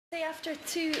After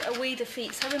 2 away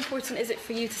defeats, how important is it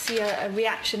for you to see a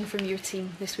reaction from your team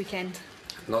this weekend?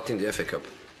 Not in the FA Cup.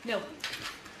 No.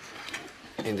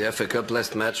 In the FA Cup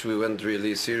last match we went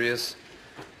really serious.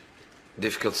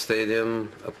 Difficult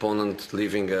stadium, opponent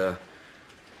leaving a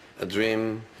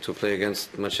dream to play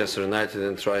against Manchester United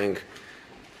and trying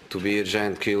to be a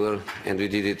giant killer, and we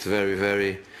did it very,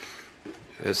 very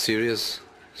serious.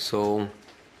 So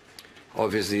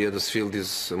obviously Huddersfield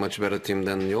is a much better team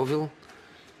than Yeovil.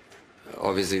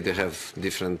 Obviously they have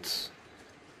different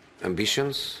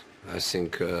ambitions. I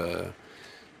think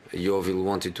Yeovil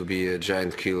wanted to be a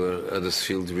giant killer.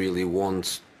 Huddersfield really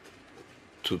wants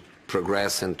to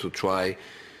progress and to try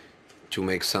to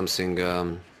make something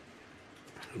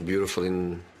beautiful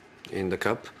in the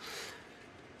cup.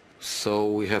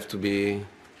 So we have to be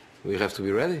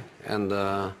ready. And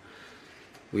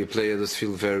we played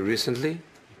Huddersfield very recently,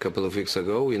 a couple of weeks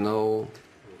ago. We know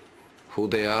who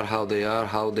they are, how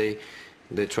they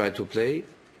try to play.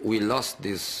 We lost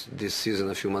this season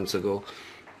a few months ago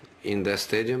in their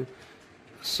stadium,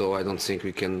 so I don't think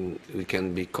we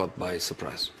can be caught by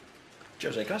surprise.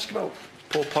 Jose, can I ask about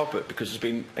Paul Pogba, because there's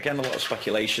been again a lot of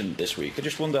speculation this week. I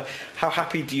just wonder, how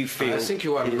happy do you feel? I think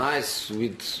you are nice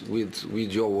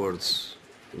with your words,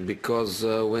 because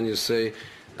when you say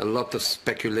a lot of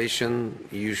speculation,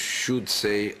 you should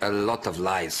say a lot of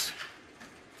lies.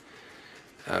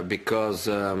 Because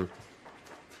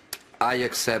I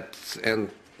accept, and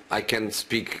I can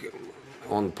speak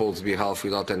on Paul's behalf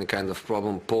without any kind of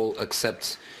problem. Paul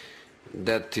accepts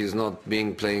that he's not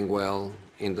playing well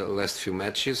in the last few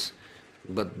matches,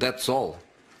 but that's all.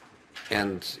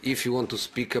 And if you want to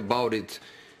speak about it,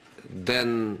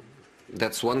 then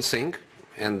that's one thing,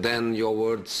 and then your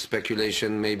word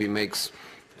speculation maybe makes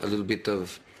a little bit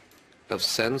of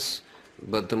sense,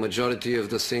 but the majority of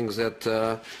the things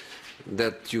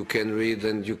that you can read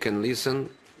and you can listen,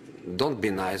 don't be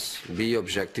nice, be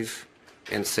objective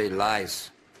and say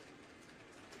lies.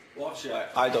 Well, obviously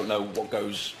I don't know what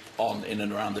goes on in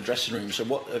and around the dressing room, so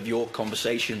what have your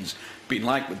conversations been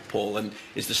like with Paul, and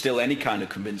is there still any kind of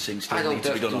convincing still need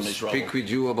to be done on his role? I don't have to speak with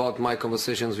you about my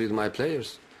conversations with my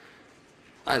players.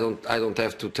 I don't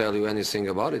have to tell you anything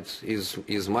about it.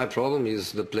 It's my problem,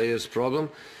 it's the players' problem.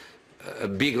 A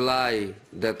big lie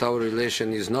that our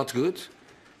relation is not good,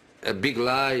 a big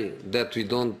lie that we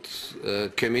don't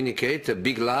communicate, a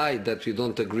big lie that we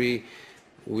don't agree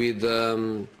with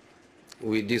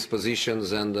these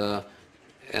positions and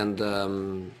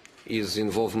his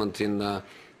involvement in the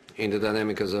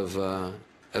dynamics of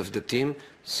the team.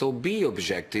 So be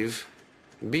objective,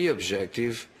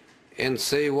 and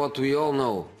say what we all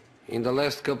know. In the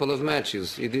last couple of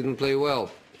matches, he didn't play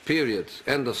well. Period.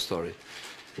 End of story.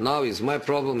 Now it's my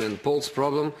problem and Paul's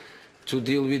problem to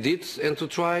deal with it and to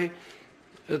try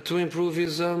to improve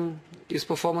his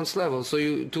performance level. So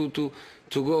to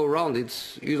go around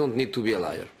it, you don't need to be a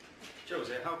liar.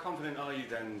 Jose, how confident are you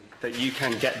then that you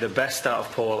can get the best out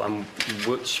of Paul, and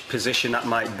which position that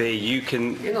might be? You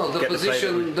can. You know,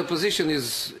 the position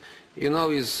is, you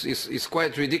know, is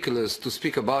quite ridiculous to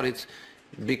speak about it,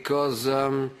 because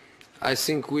I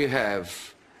think we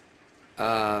have.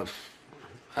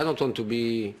 I don't want to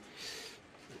be.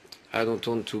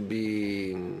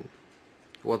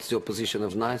 What's the opposition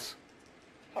of nice?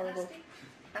 Horrible.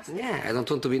 Nasty. Yeah, I don't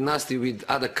want to be nasty with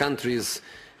other countries'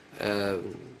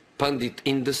 pundit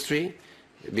industry,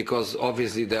 because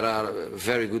obviously there are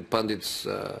very good pundits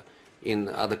in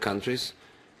other countries.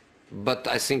 But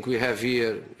I think we have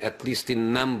here, at least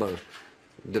in number,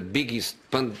 the biggest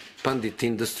pundit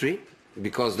industry,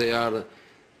 because there are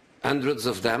hundreds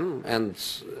of them, and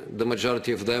the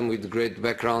majority of them with great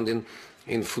background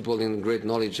in football, in great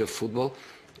knowledge of football.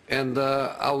 And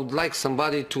I would like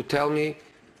somebody to tell me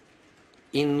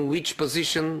in which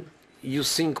position you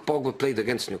think Pogba played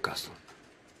against Newcastle.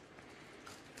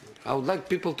 I would like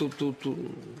people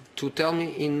to tell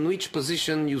me in which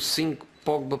position you think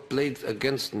Pogba played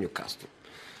against Newcastle.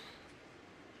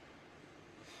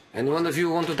 And one of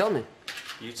you want to tell me?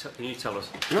 Can you tell us?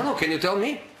 No, can you tell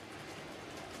me?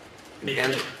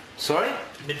 Midfield. Sorry?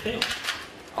 Midfield.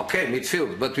 Okay,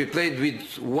 midfield. But we played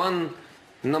with one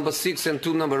number 6 and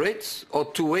 2 number 8s, or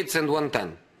 2 8s and 1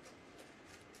 10?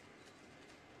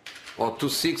 Or 2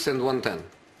 6 and 1 10?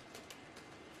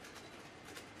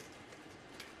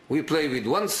 We played with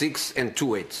 1 6 and 2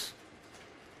 8s.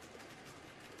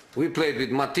 We played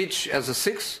with Matic as a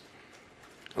 6,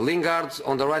 Lingard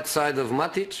on the right side of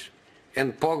Matic,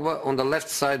 and Pogba on the left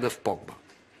side of Pogba.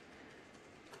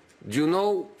 Do you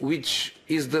know which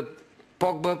is the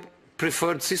Pogba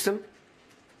preferred system?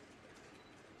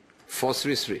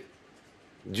 4-3-3.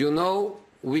 Do you know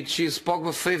which is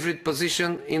Pogba's favorite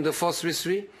position in the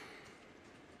 4-3-3?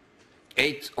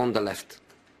 8 on the left.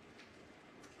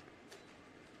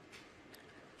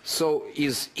 So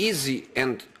it's easy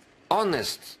and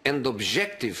honest and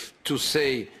objective to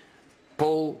say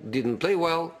Paul didn't play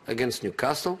well against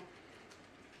Newcastle,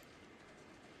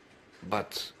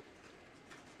 but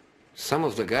some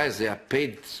of the guys, they are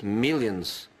paid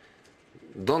millions.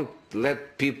 Don't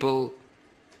let people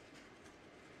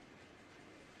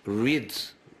read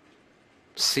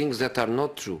things that are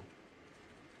not true.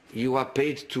 You are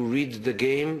paid to read the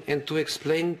game and to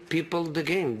explain people the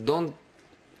game. Don't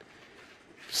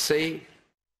say...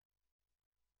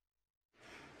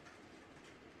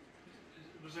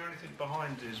 Was there anything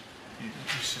behind his... You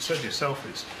said yourself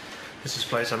his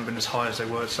players haven't been as high as they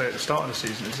were, say, at the start of the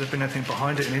season. Has there been anything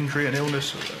behind it, an injury, an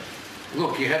illness?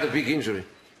 Look, he had a big injury.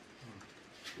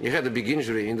 He had a big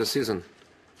injury in the season.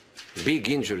 Big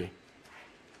injury.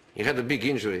 He had a big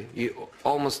injury. He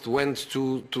almost went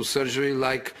to surgery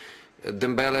like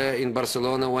Dembele in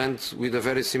Barcelona went with a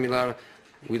very similar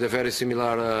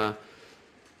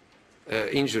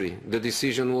injury. The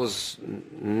decision was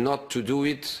not to do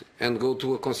it and go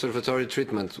to a conservatory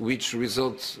treatment, which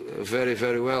results very,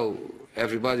 very well.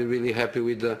 Everybody really happy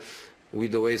with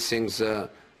the way things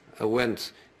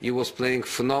went. He was playing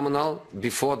phenomenal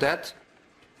before that.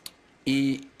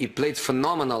 He played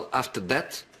phenomenal after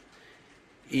that.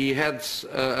 He had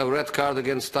a red card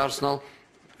against Arsenal,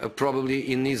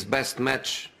 probably in his best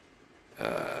match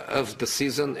of the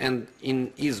season and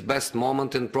in his best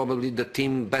moment and probably the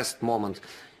team best moment.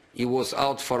 He was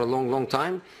out for a long, long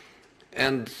time,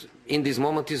 and in this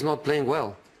moment he's not playing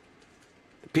well.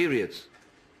 Period.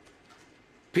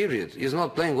 Period. He's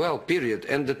not playing well, period.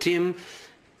 And the team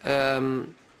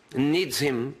needs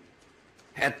him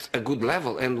at a good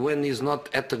level, and when he's not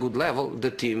at a good level, the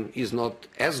team is not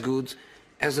as good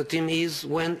as the team is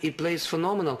when it plays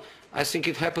phenomenal. I think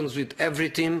it happens with every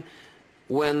team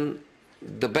when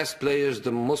the best players,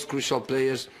 the most crucial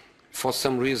players, for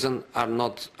some reason are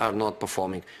not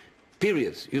performing.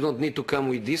 Period. You don't need to come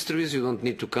with histories, you don't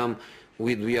need to come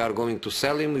with we are going to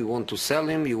sell him, we want to sell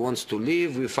him, he wants to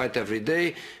leave, we fight every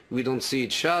day, we don't see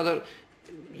each other.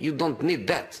 You don't need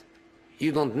that.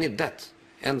 You don't need that.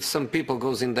 And some people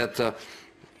goes in that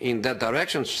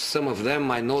direction. Some of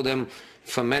them, I know them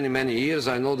for many, many years.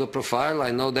 I know the profile. I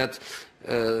know that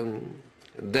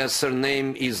their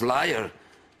surname is Liar.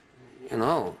 You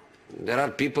know, there are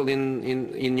people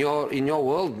in your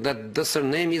world that the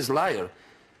surname is Liar.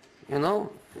 You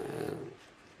know,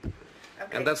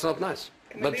 Okay. and that's not nice.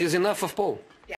 But it's enough of Paul.